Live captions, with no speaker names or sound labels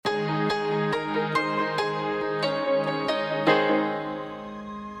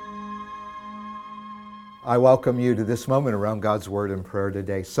I welcome you to this moment around God's Word and prayer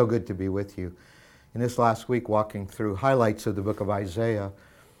today. So good to be with you. In this last week, walking through highlights of the book of Isaiah,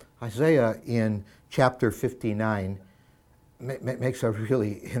 Isaiah in chapter 59 makes a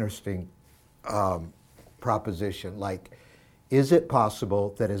really interesting proposition. Like, is it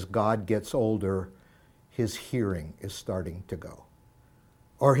possible that as God gets older, his hearing is starting to go?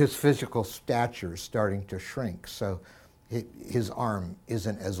 Or his physical stature is starting to shrink, so his arm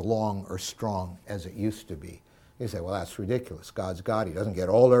isn't as long or strong as it used to be. You say, well, that's ridiculous. God's God. He doesn't get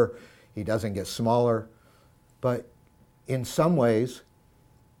older. He doesn't get smaller. But in some ways,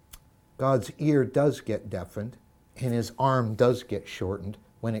 God's ear does get deafened and his arm does get shortened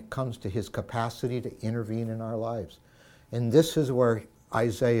when it comes to his capacity to intervene in our lives. And this is where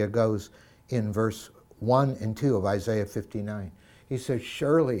Isaiah goes in verse 1 and 2 of Isaiah 59. He says,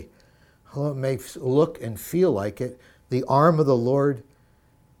 surely, although it may look and feel like it, the arm of the Lord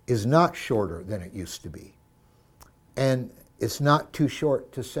is not shorter than it used to be. And it's not too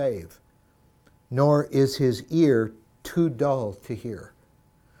short to save, nor is his ear too dull to hear.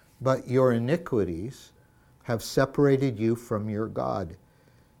 But your iniquities have separated you from your God,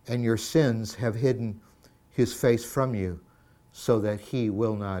 and your sins have hidden his face from you, so that he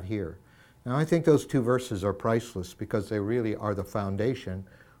will not hear. Now, I think those two verses are priceless because they really are the foundation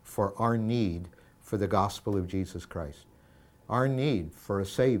for our need for the gospel of Jesus Christ, our need for a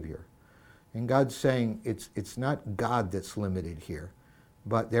Savior. And God's saying it's not God that's limited here,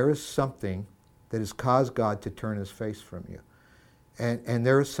 but there is something that has caused God to turn his face from you. And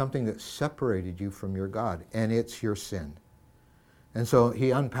there is something that separated you from your God, and it's your sin. And so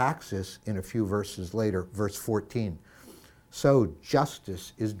he unpacks this in a few verses later, verse 14. So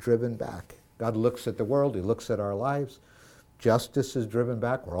justice is driven back. God looks at the world, he looks at our lives. Justice is driven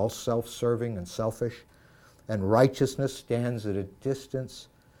back. We're all self-serving and selfish. And righteousness stands at a distance.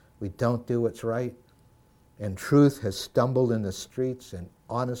 We don't do what's right. And truth has stumbled in the streets, and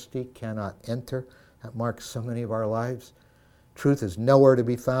honesty cannot enter. That marks so many of our lives. Truth is nowhere to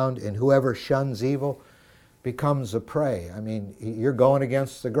be found, and whoever shuns evil becomes a prey. I mean, you're going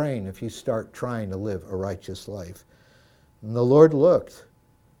against the grain if you start trying to live a righteous life. And the Lord looked,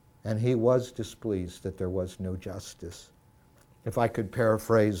 and he was displeased that there was no justice. If I could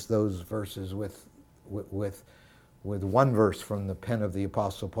paraphrase those verses with one verse from the pen of the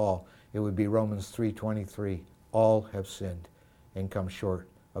Apostle Paul, it would be Romans 3:23. All have sinned and come short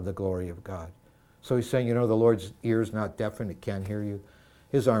of the glory of God. So he's saying, the Lord's ear's not deafened, it can't hear you.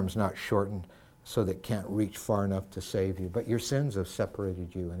 His arm's not shortened so that it can't reach far enough to save you. But your sins have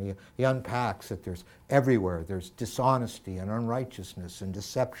separated you. And he unpacks that there's everywhere. There's dishonesty and unrighteousness and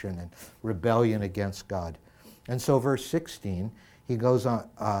deception and rebellion against God. And so verse 16, he goes on,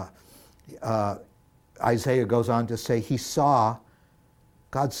 Isaiah goes on to say,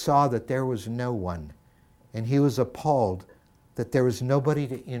 God saw that there was no one, and he was appalled that there was nobody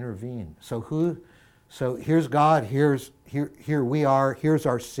to intervene. So here's God, here we are, here's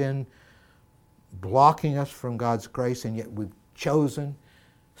our sin blocking us from God's grace, and yet we've chosen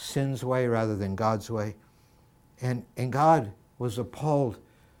sin's way rather than God's way. And God was appalled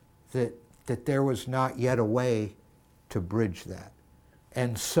that there was not yet a way to bridge that.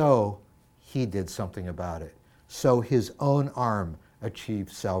 And so he did something about it. So his own arm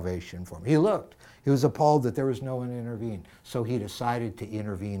achieved salvation for him. He looked. He was appalled that there was no one to intervene. So he decided to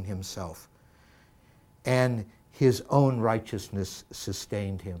intervene himself. And his own righteousness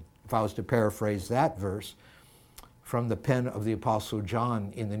sustained him. If I was to paraphrase that verse from the pen of the Apostle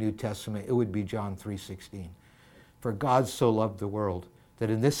John in the New Testament, it would be John 3:16. For God so loved the world that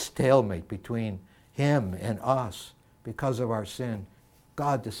in this stalemate between him and us, because of our sin,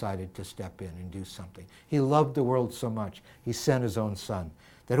 God decided to step in and do something. He loved the world so much, he sent his own Son,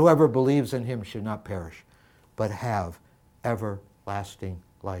 that whoever believes in him should not perish, but have everlasting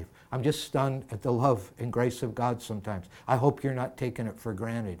life. I'm just stunned at the love and grace of God sometimes. I hope you're not taking it for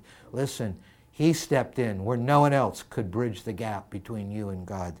granted. Listen, he stepped in where no one else could bridge the gap between you and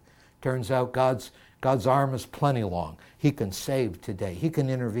God. Turns out God's arm is plenty long. He can save today. He can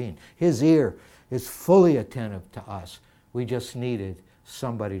intervene. His ear is fully attentive to us. We just needed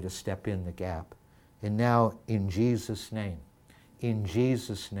somebody to step in the gap. And now, in Jesus' name,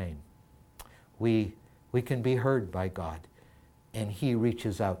 we can be heard by God, and he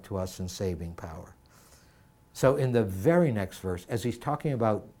reaches out to us in saving power. So in the very next verse, as he's talking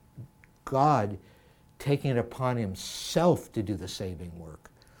about God taking it upon himself to do the saving work,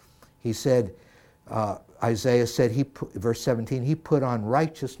 he said, Isaiah said, verse 17, he put on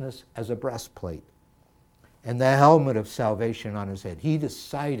righteousness as a breastplate and the helmet of salvation on his head. He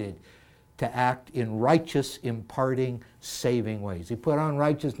decided to act in righteous, imparting, saving ways. He put on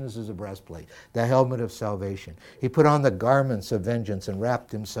righteousness as a breastplate, the helmet of salvation. He put on the garments of vengeance and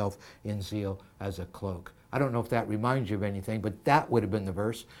wrapped himself in zeal as a cloak. I don't know if that reminds you of anything, but that would have been the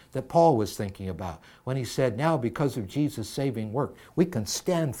verse that Paul was thinking about when he said, now because of Jesus' saving work, we can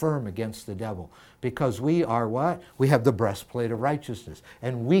stand firm against the devil because we are what? We have the breastplate of righteousness,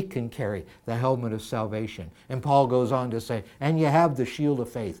 and we can carry the helmet of salvation. And Paul goes on to say, and you have the shield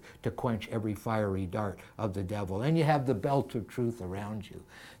of faith to quench every fiery dart of the devil, and you have the belt of truth around you.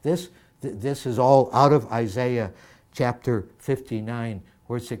 This is all out of Isaiah chapter 59,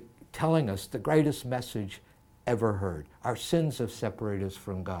 where it's telling us the greatest message ever heard. Our sins have separated us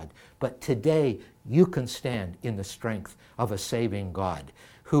from God. But today, you can stand in the strength of a saving God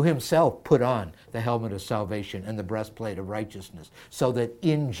who himself put on the helmet of salvation and the breastplate of righteousness so that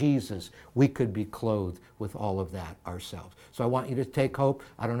in Jesus we could be clothed with all of that ourselves. So I want you to take hope.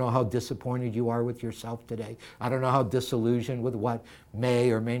 I don't know how disappointed you are with yourself today. I don't know how disillusioned with what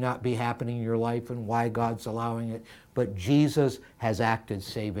may or may not be happening in your life and why God's allowing it. But Jesus has acted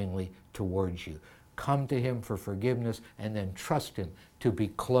savingly towards you. Come to him for forgiveness and then trust him to be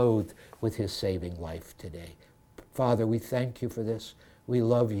clothed with his saving life today. Father, we thank you for this. We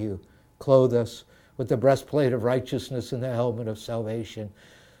love you. Clothe us with the breastplate of righteousness and the helmet of salvation.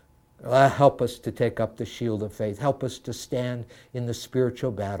 Help us to take up the shield of faith. Help us to stand in the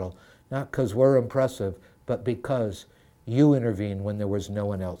spiritual battle, not because we're impressive, but because you intervened when there was no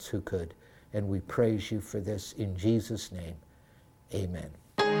one else who could. And we praise you for this in Jesus' name.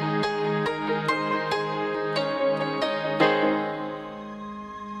 Amen.